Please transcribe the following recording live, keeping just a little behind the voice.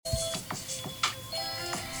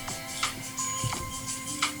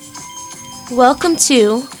Welcome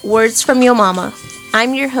to Words from Your Mama.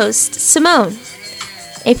 I'm your host, Simone.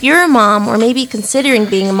 If you're a mom or maybe considering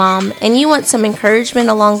being a mom and you want some encouragement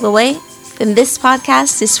along the way, then this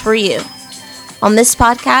podcast is for you. On this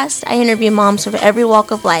podcast, I interview moms from every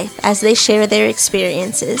walk of life as they share their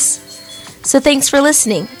experiences. So thanks for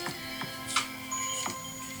listening.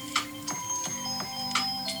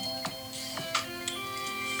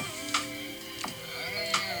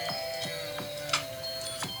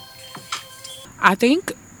 I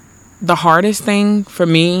think the hardest thing for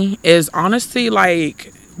me is honestly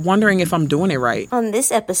wondering if I'm doing it right. On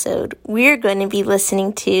this episode, we're going to be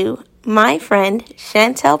listening to my friend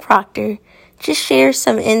Chantel Proctor just share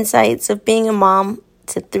some insights of being a mom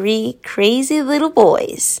to 3 crazy little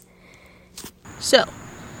boys. So,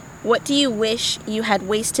 what do you wish you had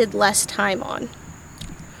wasted less time on?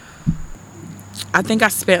 I think I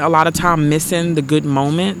spent a lot of time missing the good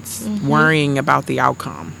moments, worrying about the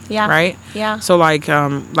outcome. Yeah. Right? Yeah. So like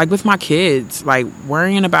with my kids,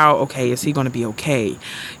 worrying about, okay, is he going to be okay?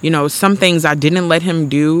 You know, some things I didn't let him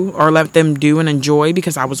do or let them do and enjoy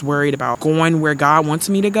because I was worried about going where God wants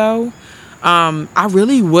me to go. I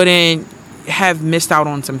really wouldn't have missed out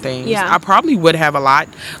on some things. Yeah. I probably would have a lot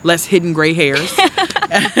less hidden gray hairs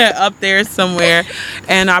up there somewhere.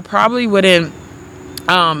 And I probably wouldn't.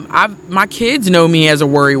 My kids know me as a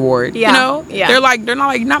worry ward. Yeah. You know, Yeah. they're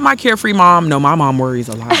not my carefree mom. No, my mom worries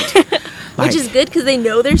a lot. Which is good because they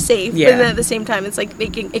know they're safe. Yeah. But then at the same time, it's like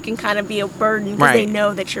it can kind of be a burden because they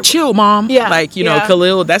know that you're chill, mom. Yeah.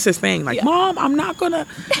 Khalil, that's his thing. Mom, I'm not gonna.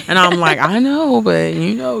 And I'm like, I know, but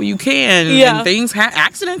you can. Yeah. And things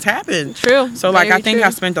accidents happen. True. So Very I think true. I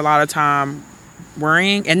spent a lot of time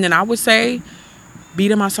worrying, and then I would say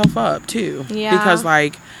beating myself up too. Yeah. Because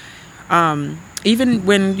even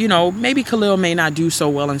when, maybe Khalil may not do so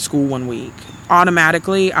well in school one week,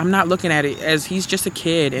 automatically, I'm not looking at it as he's just a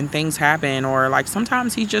kid and things happen, or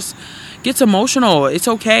sometimes he just gets emotional. It's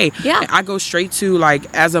okay. Yeah. I go straight to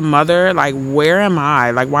as a mother, where am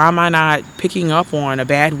I? Why am I not picking up on a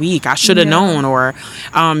bad week? I should have known, or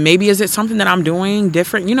maybe is it something that I'm doing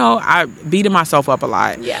different? I beating myself up a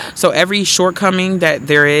lot. Yeah. So every shortcoming that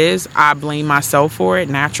there is, I blame myself for it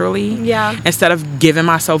naturally. Yeah. Instead of giving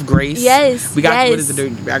myself grace. Yes. We got what is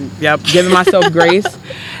it? Yep. Giving myself grace.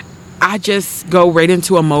 I just go right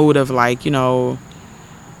into a mode of I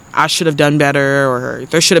should have done better, or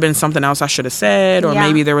there should have been something else I should have said, or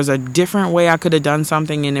maybe there was a different way I could have done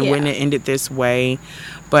something and it wouldn't have ended this way.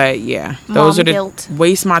 But those are guilt.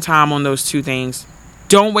 Waste my time on those 2 things.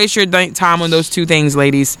 Don't waste your time on those 2 things,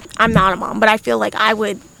 ladies. I'm not a mom, but I feel like I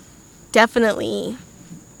would definitely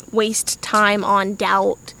waste time on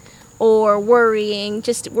doubt or worrying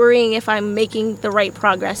if I'm making the right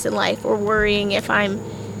progress in life, or worrying if I'm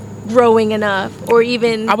growing enough, or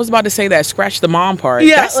even I was about to say that, scratch the mom part.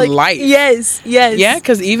 That's life. Yes. Yeah,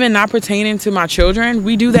 because even not pertaining to my children,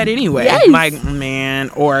 we do that anyway.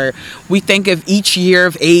 Yes. Or we think of each year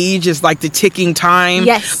of age as the ticking time.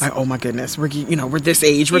 Yes. Oh my goodness, we're this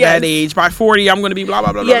age, we're that age. By 40, I'm going to be blah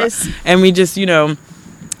blah blah blah. Yes. Blah. And we just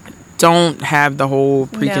don't have the whole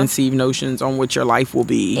preconceived notions on what your life will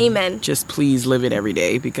be. Amen. Just please live it every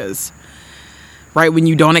day, because right when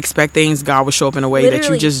you don't expect things, God will show up in a way that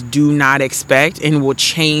you just do not expect, and will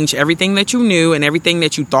change everything that you knew and everything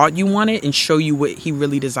that you thought you wanted, and show you what he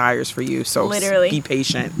really desires for you. So be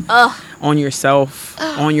patient on yourself,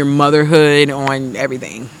 on your motherhood, on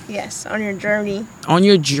everything. Yes, on your journey. On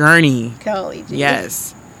your journey. Golly gee.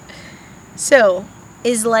 Yes. So,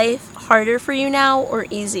 is life harder for you now or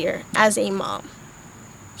easier as a mom?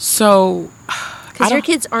 So, because your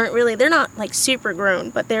kids aren't really, they're not super grown,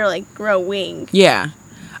 but they're growing. Yeah.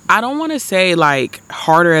 I don't want to say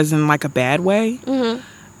harder as in a bad way. Mm-hmm.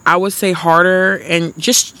 I would say harder and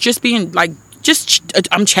just being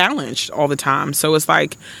I'm challenged all the time. So it's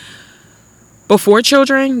before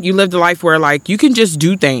children, you lived a life where you can just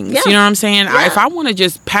do things. Yeah. You know what I'm saying? Yeah. If I want to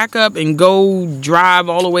just pack up and go drive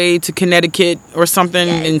all the way to Connecticut or something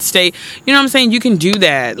and stay, you know what I'm saying? You can do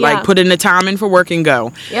that. Yeah. Put in the time in for work and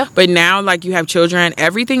go. Yep. But now you have children,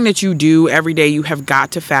 everything that you do every day, you have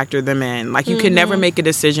got to factor them in. You can never make a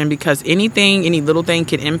decision, because any little thing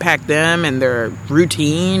can impact them and their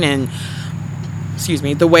routine and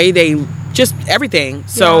the way they just everything.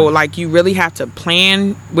 So you really have to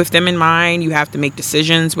plan with them in mind. You have to make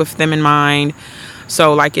decisions with them in mind.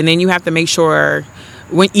 So and then you have to make sure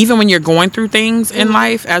even when you're going through things in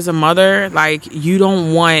life as a mother, like, you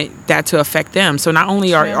don't want that to affect them. So not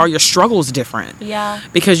only are your struggles different,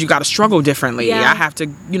 because you got to struggle differently. I have to,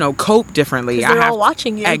 cope differently. They're all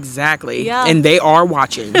watching you. Exactly. And they are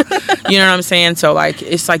watching. You know what I'm saying? So, like,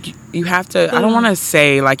 it's like you have to, I don't want to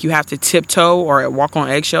say like you have to tiptoe or walk on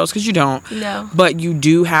eggshells, because you don't. No. But you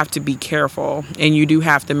do have to be careful, and you do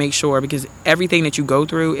have to make sure, because everything that you go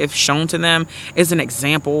through, if shown to them, is an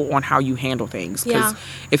example on how you handle things. Because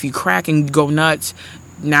if you crack and go nuts,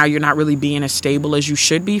 now you're not really being as stable as you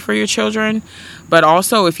should be for your children. But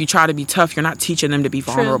also, if you try to be tough, you're not teaching them to be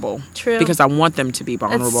vulnerable. True. Because I want them to be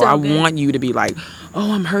vulnerable. So I good. want you to be like,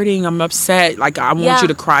 oh, I'm hurting, I'm upset. Like, I want you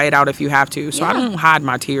to cry it out if you have to. So I don't hide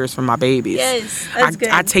my tears from my babies. Yes, that's good.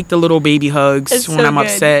 I take the little baby hugs when I'm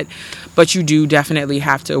upset. But you do definitely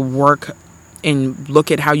have to work and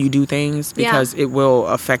look at how you do things, because it will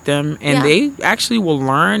affect them. And they actually will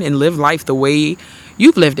learn and live life the way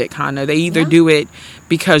you've lived it, kind of. They either do it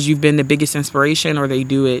because you've been the biggest inspiration, or they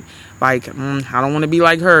do it like, I don't want to be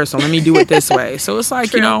like her, so let me do it this way. So it's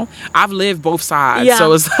like, I've lived both sides.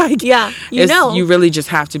 So it's like, you really just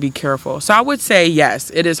have to be careful. So I would say,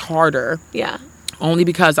 yes, it is harder. Only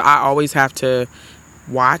because I always have to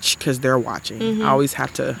watch, because they're watching. I always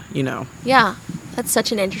have to, Yeah, that's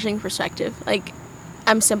such an interesting perspective. Like,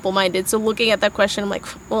 I'm simple-minded, so looking at that question, I'm like,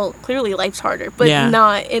 well, clearly life's harder, but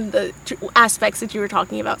not in the aspects that you were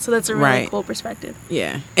talking about. So that's a really cool perspective.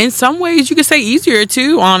 Yeah. In some ways, you could say easier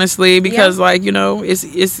too, honestly, because like,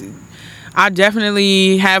 it's I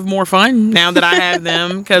definitely have more fun now that I have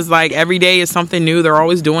them, because like every day is something new. They're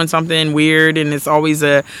always doing something weird, and it's always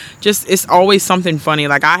it's always something funny.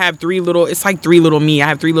 Like, I have it's like three little me. I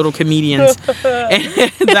have three little comedians,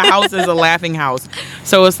 and the house is a laughing house.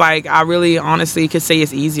 So it's like, I really honestly could say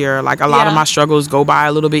it's easier. Like, a lot of my struggles go by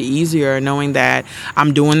a little bit easier, knowing that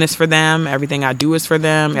I'm doing this for them. Everything I do is for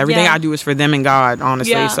them. Everything I do is for them and God,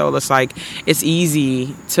 honestly. So it's like, it's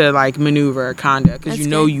easy to like maneuver, kinda, because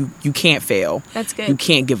you can't fail. That's good. You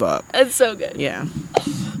can't give up. That's so good. Yeah.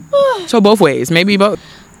 So both ways, maybe both.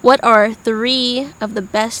 What are 3 of the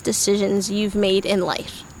best decisions you've made in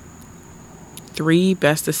life? 3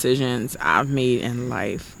 best decisions I've made in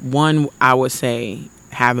life. 1, I would say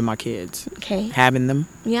having my kids. Okay. Having them.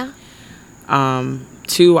 Yeah.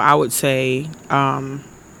 2, I would say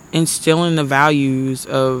instilling the values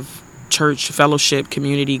of church, fellowship,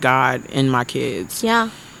 community, God in my kids.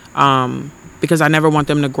 Yeah. Because I never want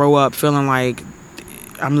them to grow up feeling like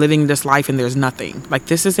I'm living this life and there's nothing. Like,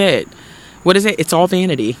 this is it. What is it? It's all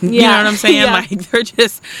vanity. You know what I'm saying? Like, they're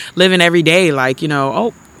just living every day like,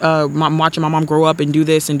 I'm watching my mom grow up and do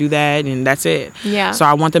this and do that, and that's it. Yeah. So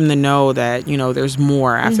I want them to know that, there's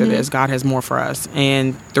more after this. God has more for us.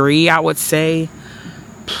 And 3, I would say,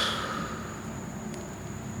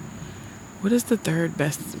 what is the third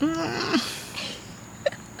best?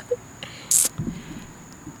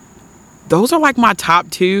 Those are like my top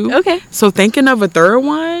 2. Okay. So thinking of a third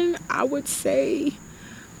one, I would say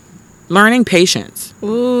learning patience.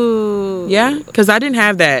 Ooh. Yeah, because I didn't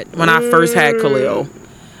have that when I first had Khalil.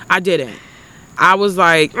 I didn't. I was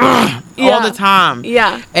like, all the time.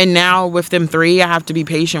 Yeah. And now with them 3, I have to be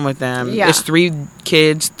patient with them. Yeah. It's 3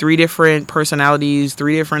 kids, 3 different personalities,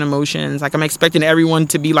 3 different emotions. Like, I'm expecting everyone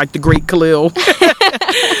to be like the great Khalil.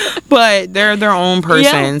 But they're their own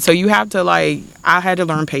person. So you have to, like, I had to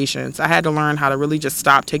learn patience. I had to learn how to really just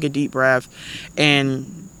stop, take a deep breath.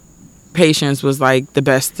 And patience was, like, the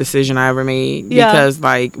best decision I ever made. Yeah. Because,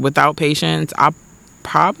 like, without patience, I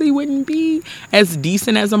probably wouldn't be as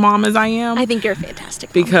decent as a mom as I am. I think you're a fantastic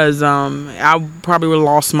mom. Because I probably would have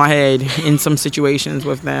lost my head in some situations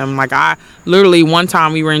with them. Like, I literally, one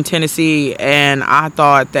time we were in Tennessee and I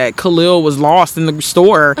thought that Khalil was lost in the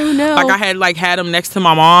store. Oh no. Like, I had him next to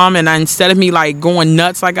my mom, and instead of me like going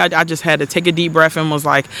nuts, like I just had to take a deep breath and was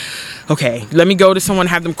like, okay, let me go to someone,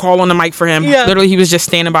 have them call on the mic for him. Literally, he was just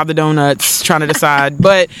standing by the donuts trying to decide.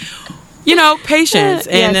 But patience.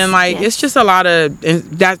 And then, like, it's just a lot of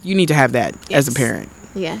that. You need to have that as a parent.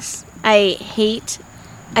 Yes. I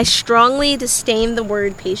strongly disdain the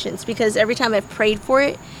word patience, because every time I've prayed for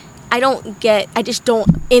it, I just don't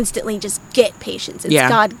instantly just get patience. It's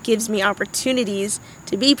God gives me opportunities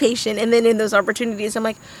to be patient. And then in those opportunities, I'm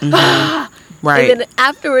like, Right. And then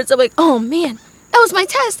afterwards, I'm like, oh man, that was my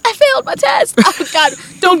test. I failed my test. Oh God,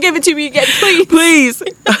 don't give it to me again, please. Please.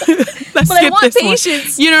 Let's but I want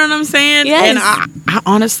patience. You know what I'm saying? Yes. And I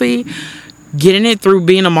honestly, getting it through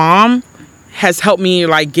being a mom has helped me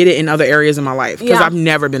like get it in other areas of my life, because Yeah. I've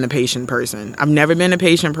never been a patient person.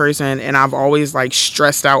 And I've always like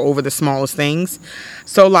stressed out over the smallest things.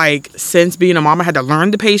 So like since being a mom, I had to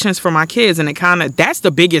learn the patience for my kids, and that's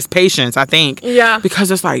the biggest patience, I think. Yeah.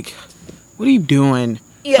 Because it's like, what are you doing?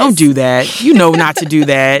 Yes. Don't do that. You know not to do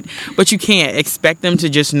that, but you can't expect them to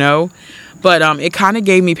just know. But it kind of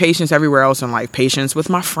gave me patience everywhere else in life. Patience with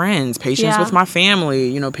my friends, patience with my family,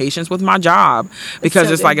 you know, patience with my job. Because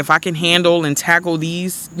it's like, if I can handle and tackle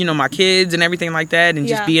these, you know, my kids and everything like that, and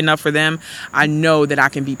just be enough for them, I know that I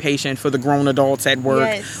can be patient for the grown adults at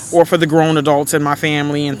work, or for the grown adults in my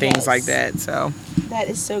family and things like that. So that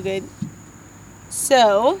is so good.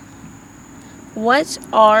 So, what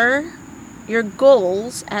are your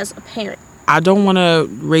goals as a parent? I don't want to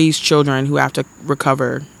raise children who have to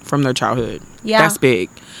recover from their childhood. Yeah. That's big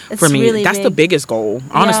for me. Really That's big. the biggest goal,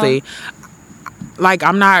 honestly. Yeah. Like,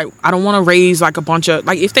 I don't want to raise like a bunch of,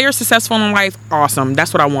 like, if they are successful in life, awesome.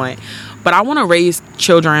 That's what I want. But I want to raise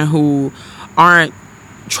children who aren't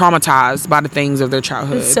traumatized by the things of their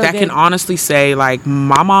childhood. So that good. can honestly say, like,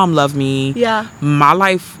 my mom loved me. Yeah. My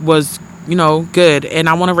life was, you know, good. And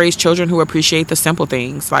I want to raise children who appreciate the simple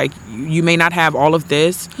things. Like, you may not have all of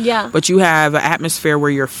this, but you have an atmosphere where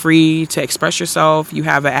you're free to express yourself. You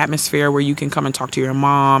have an atmosphere where you can come and talk to your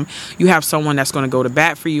mom. You have someone that's going to go to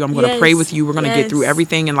bat for you. I'm going to pray with you. We're going to get through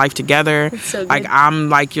everything in life together. So like, I'm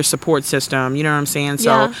like your support system. You know what I'm saying?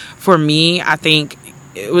 So for me, I think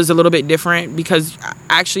it was a little bit different because I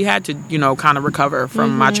actually had to, you know, kind of recover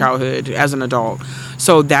from my childhood as an adult.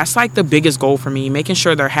 So that's like the biggest goal for me, making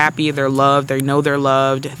sure they're happy, they're loved, they know they're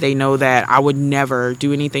loved, they know that I would never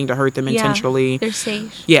do anything to hurt them intentionally. They're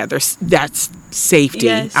safe. Yeah, that's safety.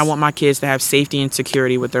 Yes. I want my kids to have safety and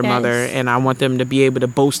security with their mother, and I want them to be able to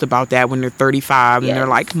boast about that when they're 35 and they're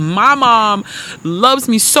like, my mom loves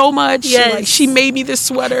me so much. Like, she made me this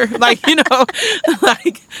sweater. Like, you know,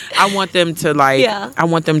 like, I want them to like, I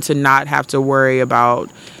want them to not have to worry about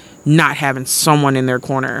not having someone in their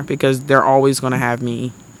corner, because they're always going to have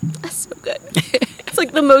me. That's so good. It's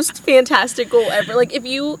like the most fantastic goal ever. Like, if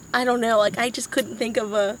you, I don't know, like, I just couldn't think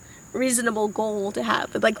of a reasonable goal to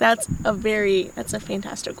have. But like, that's a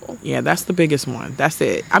fantastic goal. Yeah, that's the biggest one. That's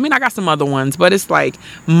it. I mean, I got some other ones, but it's like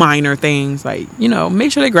minor things, like, you know,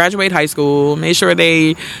 make sure they graduate high school, make sure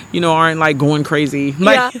they, you know, aren't like going crazy.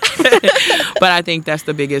 Like, but I think that's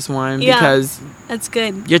the biggest one, because that's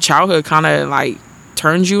good. Your childhood kind of like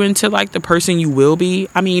turns you into like the person you will be.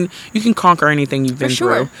 I mean, you can conquer anything you've been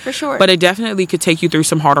through. For sure. But it definitely could take you through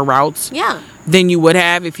some harder routes. Yeah. Than you would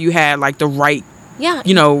have if you had like the right,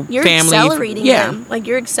 you know, you're family. Accelerating them. Like,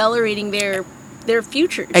 you're accelerating their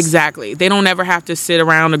futures. Exactly. They don't ever have to sit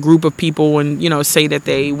around a group of people and, you know, say that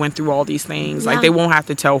they went through all these things. Like, they won't have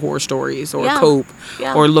to tell horror stories or cope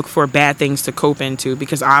or look for bad things to cope into,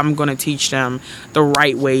 because I'm going to teach them the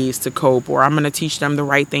right ways to cope, or I'm going to teach them the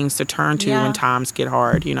right things to turn to when times get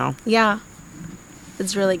hard, you know? Yeah.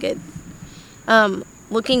 It's really good.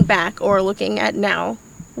 Looking back, or looking at now,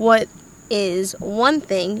 what is one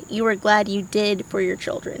thing you were glad you did for your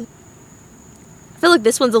children? I feel like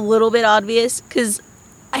this one's a little bit obvious, because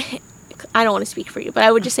I don't want to speak for you, but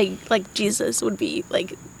I would just say, like, Jesus would be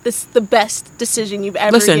like the best decision you've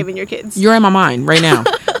ever given your kids. You're in my mind right now,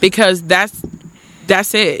 because that's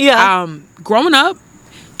it. Yeah. Growing up,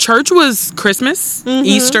 church was Christmas,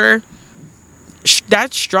 Easter,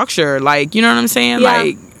 that structure, like, you know what I'm saying?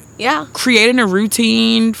 Like, creating a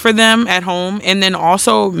routine for them at home, and then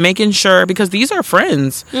also making sure, because these are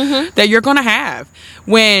friends that you're going to have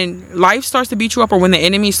when life starts to beat you up, or when the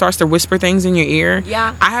enemy starts to whisper things in your ear.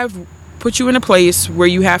 I have put you in a place where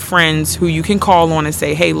you have friends who you can call on and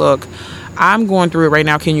say, hey, look, I'm going through it right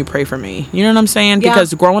now. Can you pray for me? You know what I'm saying?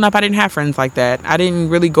 Because growing up, I didn't have friends like that. I didn't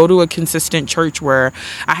really go to a consistent church where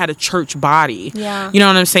I had a church body. You know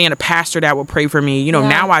what I'm saying? A pastor that would pray for me. You know,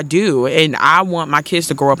 now I do. And I want my kids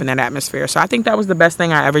to grow up in that atmosphere. So I think that was the best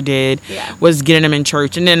thing I ever did, was getting them in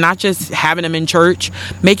church. And then not just having them in church,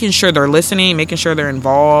 making sure they're listening, making sure they're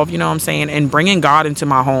involved, you know what I'm saying? And bringing God into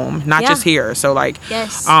my home, not just here. So, like,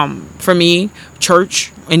 for me,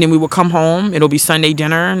 church, and then we will come home, it'll be Sunday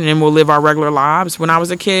dinner, and then we'll live our regular lives. When I was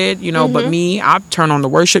a kid, you know, but me, I turn on the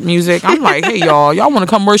worship music. I'm like, hey, y'all want to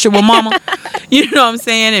come worship with mama? You know what I'm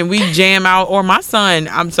saying? And we jam out. Or my son,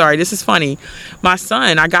 I'm sorry, this is funny. My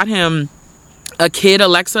son, I got him a kid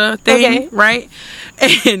Alexa thing, right?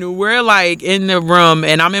 And we're like in the room,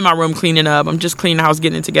 and I'm in my room cleaning up. I'm just cleaning the house,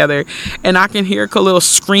 getting it together, and I can hear Khalil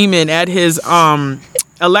screaming at his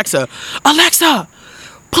Alexa,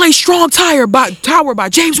 play Strong Tower by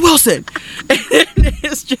James Wilson.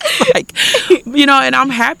 It's just like, you know, and I'm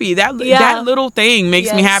happy. That little thing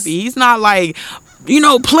makes me happy. He's not like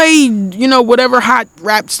play, whatever hot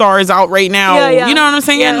rap star is out right now. You know what I'm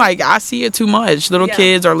saying? Yeah. Like, I see it too much. Little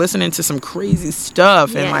kids are listening to some crazy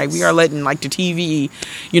stuff. And, like, we are letting, like, the TV,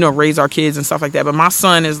 raise our kids and stuff like that. But my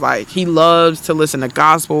son is, like, he loves to listen to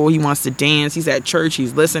gospel. He wants to dance. He's at church.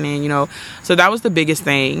 He's listening, So that was the biggest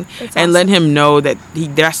thing. That's and awesome. letting him know that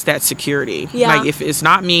that's that security. Yeah. Like, if it's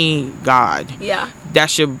not me, God. Yeah.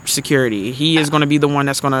 That's your security. He is going to be the one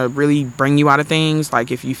that's going to really bring you out of things. Like,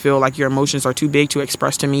 if you feel like your emotions are too big to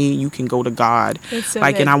express to me, you can go to God. So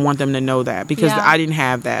like, good. and I want them to know that, because I didn't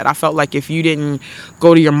have that. I felt like if you didn't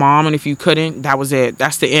go to your mom, and if you couldn't, that was it.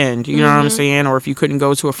 That's the end. You know what I'm saying? Or if you couldn't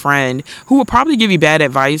go to a friend who would probably give you bad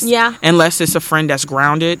advice. Yeah. Unless it's a friend that's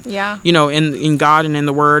grounded. Yeah. In God and in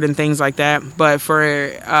the Word and things like that. But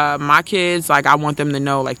for my kids, like, I want them to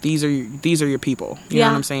know, like, these are your people. You know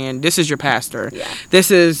what I'm saying? This is your pastor. Yeah.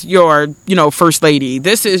 This is your first lady.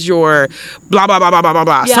 This is your blah blah blah blah blah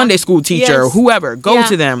blah Sunday school teacher. Whoever, go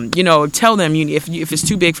to them. Tell them if it's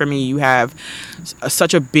too big for me, you have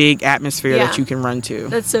such a big atmosphere that you can run to.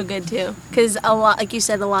 That's so good too, because a lot, like you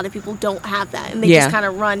said, a lot of people don't have that, and they just kind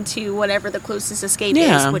of run to whatever the closest escape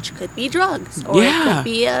is, which could be drugs, or it could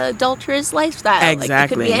be an adulterous lifestyle. Exactly. Like,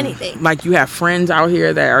 it could be anything. Like, you have friends out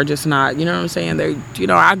here that are just not, you know what I'm saying? They,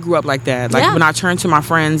 I grew up like that. Like, when I turned to my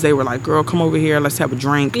friends, they were like, "Girl, come over here, let's have a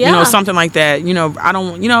drink." Something like that. I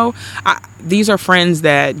don't, these are friends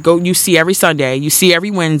that you see every Sunday, you see every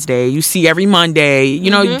Wednesday, you see every Monday.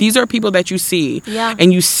 These are people that you see,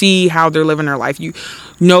 and you see how they're living their life.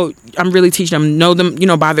 I'm really teaching them, know them,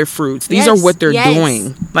 by their fruits. These are what they're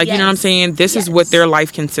doing. Like, you know what I'm saying? This is what their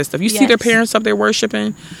life consists of. You see their parents up there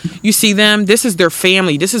worshiping. You see them. This is their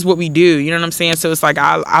family. This is what we do. You know what I'm saying? So it's like,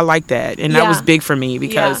 I like that. And that was big for me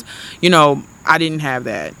because, I didn't have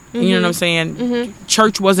that. You know what I'm saying?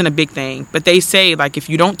 Church wasn't a big thing. But they say, like, if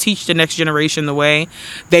you don't teach the next generation the way,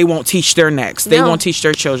 they won't teach their next. They won't teach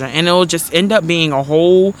their children. And it'll just end up being a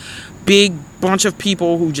whole big bunch of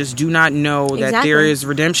people who just do not know that there is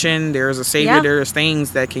redemption, there is a savior, there's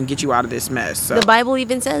things that can get you out of this mess. So. The Bible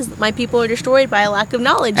even says, "My people are destroyed by a lack of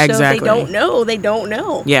knowledge." So if they don't know, they don't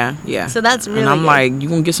know. Yeah. So that's really And I'm good. like, you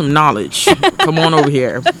gonna get some knowledge. Come on over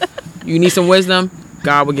here. You need some wisdom?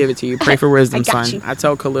 God will give it to you. Pray for wisdom, son. I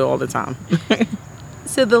tell Khalil all the time.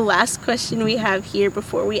 So the last question we have here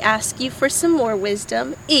before we ask you for some more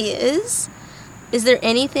wisdom is there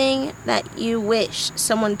anything that you wish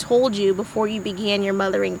someone told you before you began your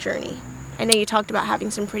mothering journey? I know you talked about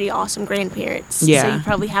having some pretty awesome grandparents. Yeah. So you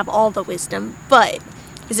probably have all the wisdom. But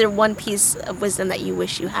is there one piece of wisdom that you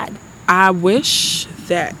wish you had? I wish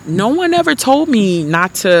that no one ever told me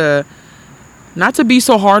not to be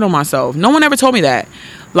so hard on myself. No one ever told me that.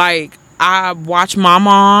 Like, I watched my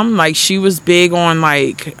mom, like, she was big on,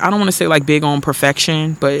 like, I don't want to say, like, big on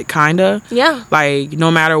perfection, but kind of. Yeah. Like,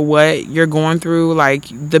 no matter what you're going through, like,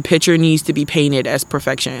 the picture needs to be painted as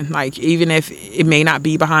perfection. Like, even if it may not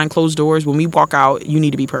be behind closed doors, when we walk out, you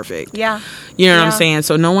need to be perfect. Yeah. You know what I'm saying?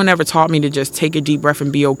 So no one ever taught me to just take a deep breath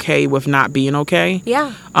and be okay with not being okay.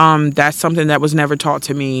 Yeah. That's something that was never taught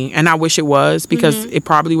to me. And I wish it was, because it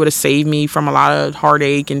probably would have saved me from a lot of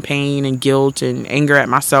heartache and pain and guilt and anger at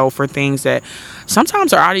myself for things that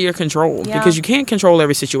sometimes are out of your control, because you can't control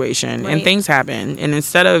every situation and things happen. And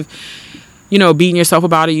instead of, beating yourself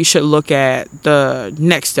about it, you should look at the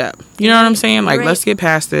next step. You know what I'm saying? Like, let's get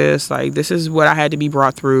past this. Like, this is what I had to be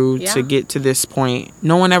brought through to get to this point.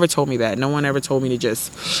 No one ever told me that. No one ever told me to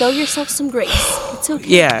just show yourself some grace. It's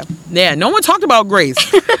okay. Yeah. No one talked about grace.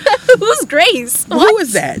 Who's Grace? Who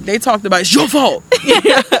is that? They talked about, it's your fault.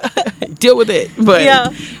 Deal with it.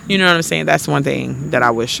 But you know what I'm saying? That's one thing that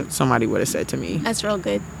I wish somebody would have said to me. That's real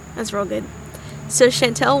good. So,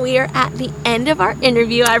 Chantel, we are at the end of our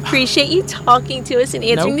interview. I appreciate you talking to us and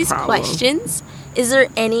answering these questions. Is there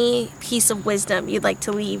any piece of wisdom you'd like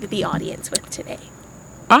to leave the audience with today?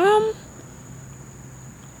 I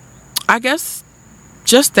guess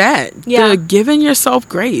just that. The giving yourself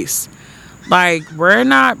grace. Like, we're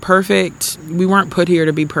not perfect. We weren't put here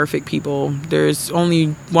to be perfect people. There's only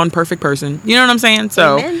one perfect person. You know what I'm saying?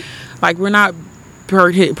 So, like, we're not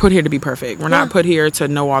put here to be perfect. We're not put here to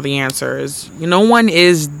know all the answers. No one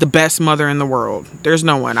is the best mother in the world. There's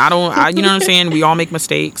no one. You know what I'm saying? We all make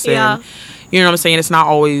mistakes. And, you know what I'm saying? It's not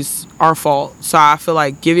always our fault. So I feel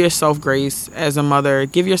like give yourself grace as a mother.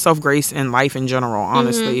 Give yourself grace in life in general,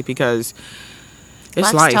 honestly, because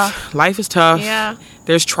it's life. Tough. Life is tough. Yeah.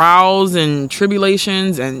 There's trials and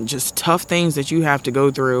tribulations and just tough things that you have to go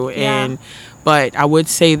through. But I would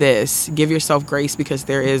say this, give yourself grace, because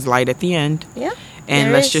there is light at the end. Yeah.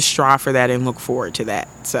 And let's just strive for that and look forward to that.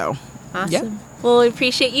 So, awesome. Well, I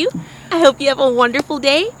appreciate you. I hope you have a wonderful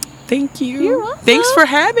day. Thank you. You're welcome. Thanks for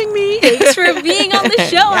having me. Thanks for being on the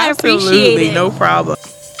show. I appreciate it. No problem.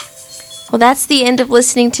 Well, that's the end of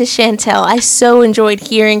listening to Chantel. I so enjoyed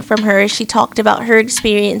hearing from her as she talked about her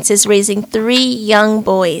experiences raising 3 young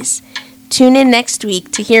boys. Tune in next week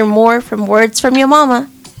to hear more from Words from Your Mama.